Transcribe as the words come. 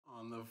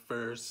the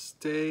first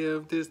day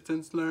of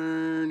distance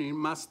learning,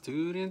 my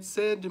student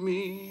said to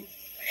me,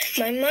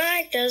 "My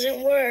mic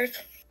doesn't work."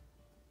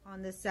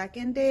 On the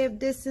second day of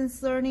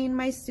distance learning,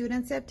 my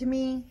student said to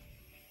me,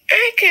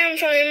 "I can't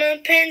find my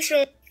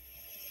pencil.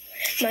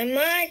 My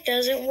mic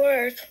doesn't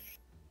work."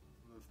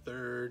 On the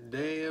third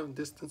day of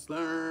distance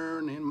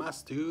learning, my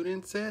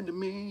student said to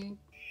me,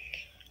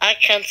 "I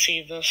can't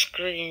see the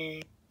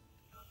screen.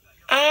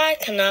 I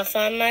cannot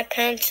find my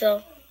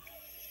pencil.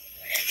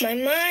 My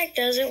mic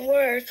doesn't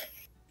work."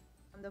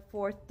 On the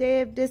fourth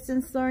day of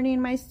distance learning,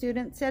 my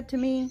student said to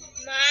me,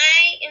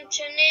 "My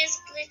internet is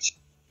glitching.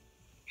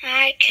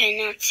 I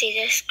cannot see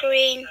the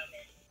screen.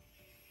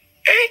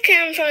 I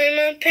can't find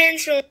my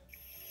pencil.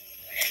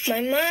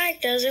 My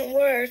mic doesn't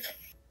work."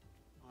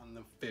 On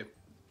the fifth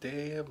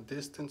day of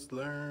distance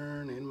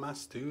learning, my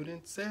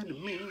student said to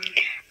me,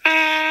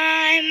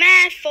 "I'm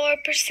at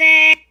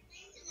 4%.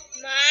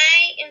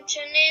 My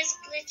internet is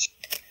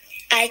glitching.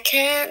 I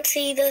can't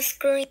see the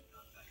screen.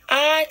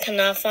 I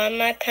cannot find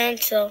my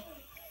pencil.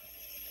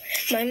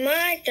 My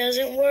mic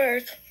doesn't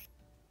work."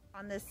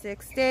 On the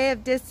sixth day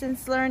of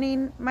distance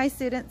learning, my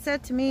student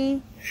said to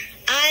me,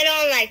 "I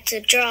don't like to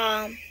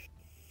draw.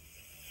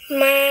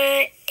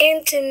 My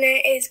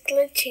internet is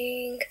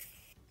glitching.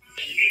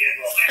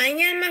 I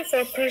am at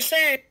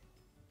 4%.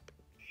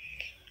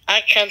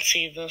 I can't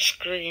see the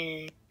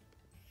screen.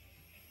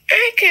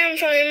 I can't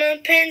find my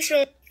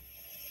pencil.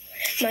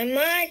 My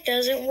mic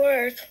doesn't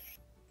work."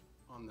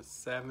 On the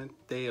seventh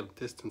day of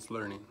distance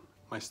learning,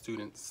 my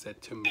student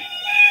said to me,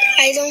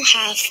 "I don't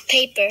have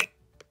paper.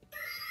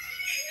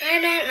 I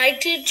don't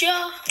like to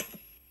draw.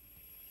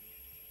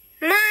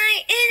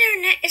 My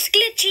internet is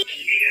glitchy.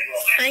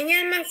 I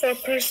am at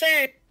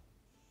 4%.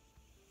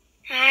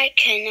 I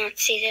cannot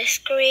see the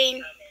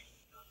screen.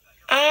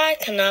 I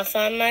cannot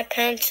find my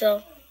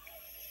pencil.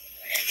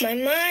 My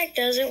mic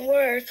doesn't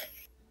work."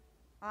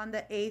 On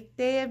the eighth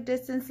day of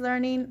distance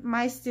learning,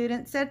 my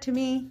student said to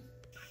me,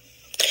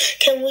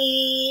 "Can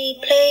we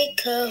play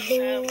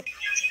Kahoot?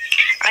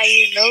 I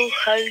know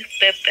how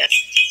Pepe.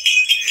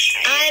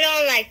 I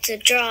don't like to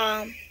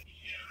draw.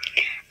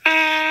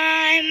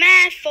 I'm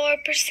at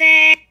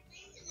 4%.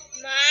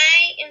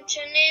 My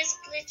internet is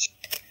glitchy.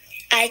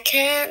 I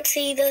can't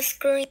see the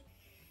screen.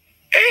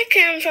 I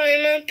can't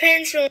find my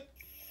pencil.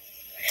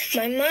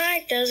 My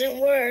mic doesn't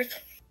work."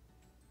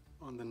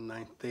 On the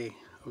ninth day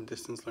of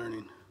distance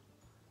learning,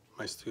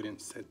 my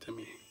student said to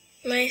me,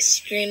 "My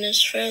screen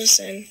is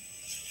frozen.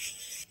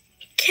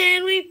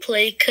 Can we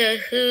play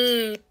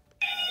Kahoot?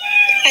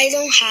 I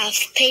don't have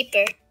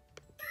paper.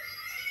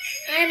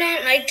 I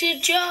don't like to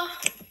draw.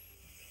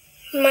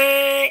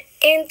 My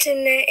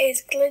internet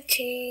is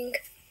glitching.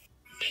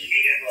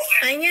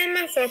 I am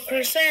at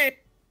 4%.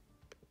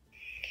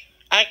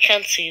 I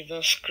can't see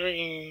the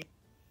screen.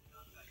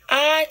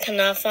 I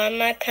cannot find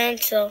my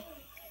pencil.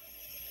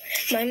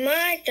 My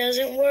mic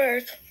doesn't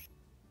work."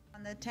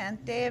 On the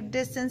 10th day of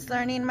distance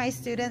learning, my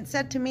student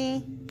said to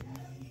me,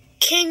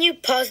 "Can you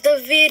pause the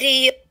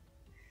video?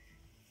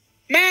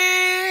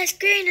 My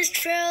screen is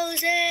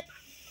frozen.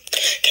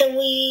 Can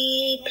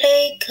we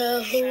play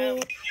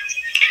Kahoot?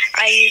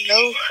 I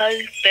know how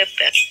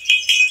Pepe.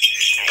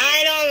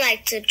 I don't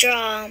like to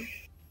draw.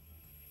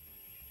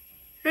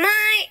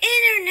 My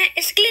internet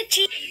is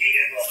glitchy.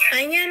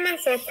 I am at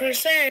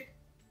 4%.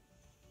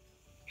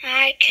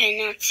 I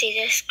cannot see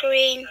the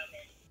screen.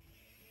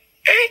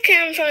 I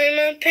can't find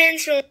my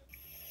pencil.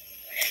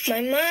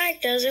 My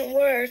mic doesn't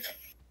work."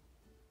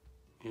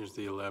 Here's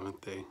the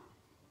 11th day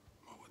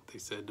of what they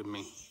said to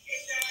me.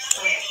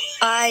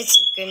 I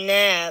took a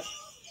nap.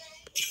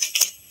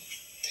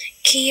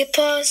 Can you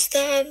pause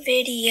the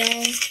video?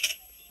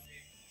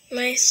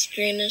 My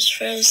screen is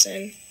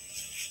frozen.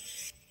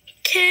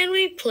 Can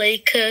we play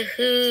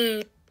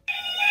Kahoot?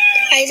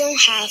 I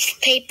don't have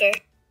paper.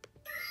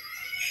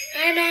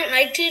 I don't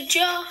like to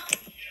draw.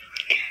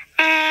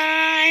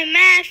 I'm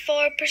at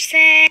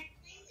 4%.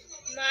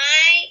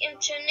 My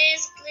internet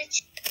is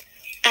glitchy.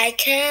 I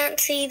can't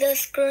see the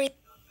screen.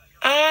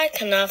 I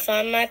cannot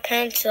find my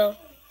pencil.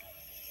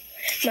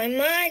 My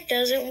mic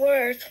doesn't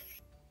work.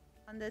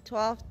 On the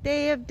 12th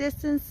day of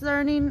distance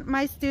learning,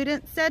 my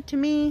student said to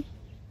me,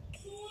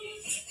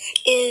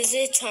 "Is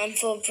it time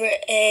for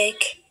break?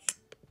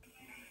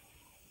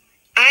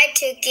 I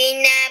took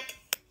a nap.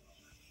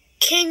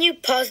 Can you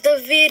pause the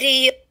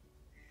video?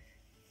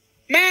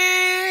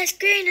 My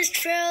screen is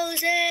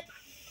frozen.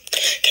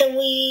 Can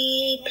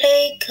we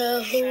play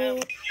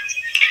Kahoot?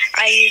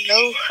 I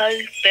know how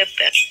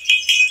Pepe.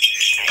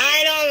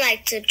 I don't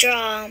like to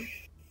draw.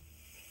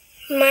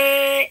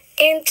 My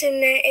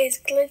internet is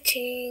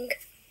glitching.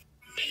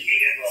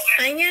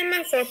 I am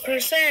at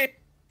 4%.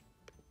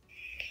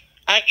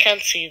 I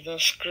can't see the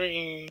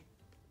screen.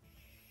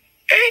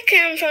 I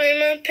can't find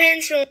my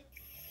pencil.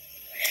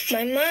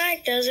 My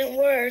mic doesn't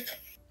work."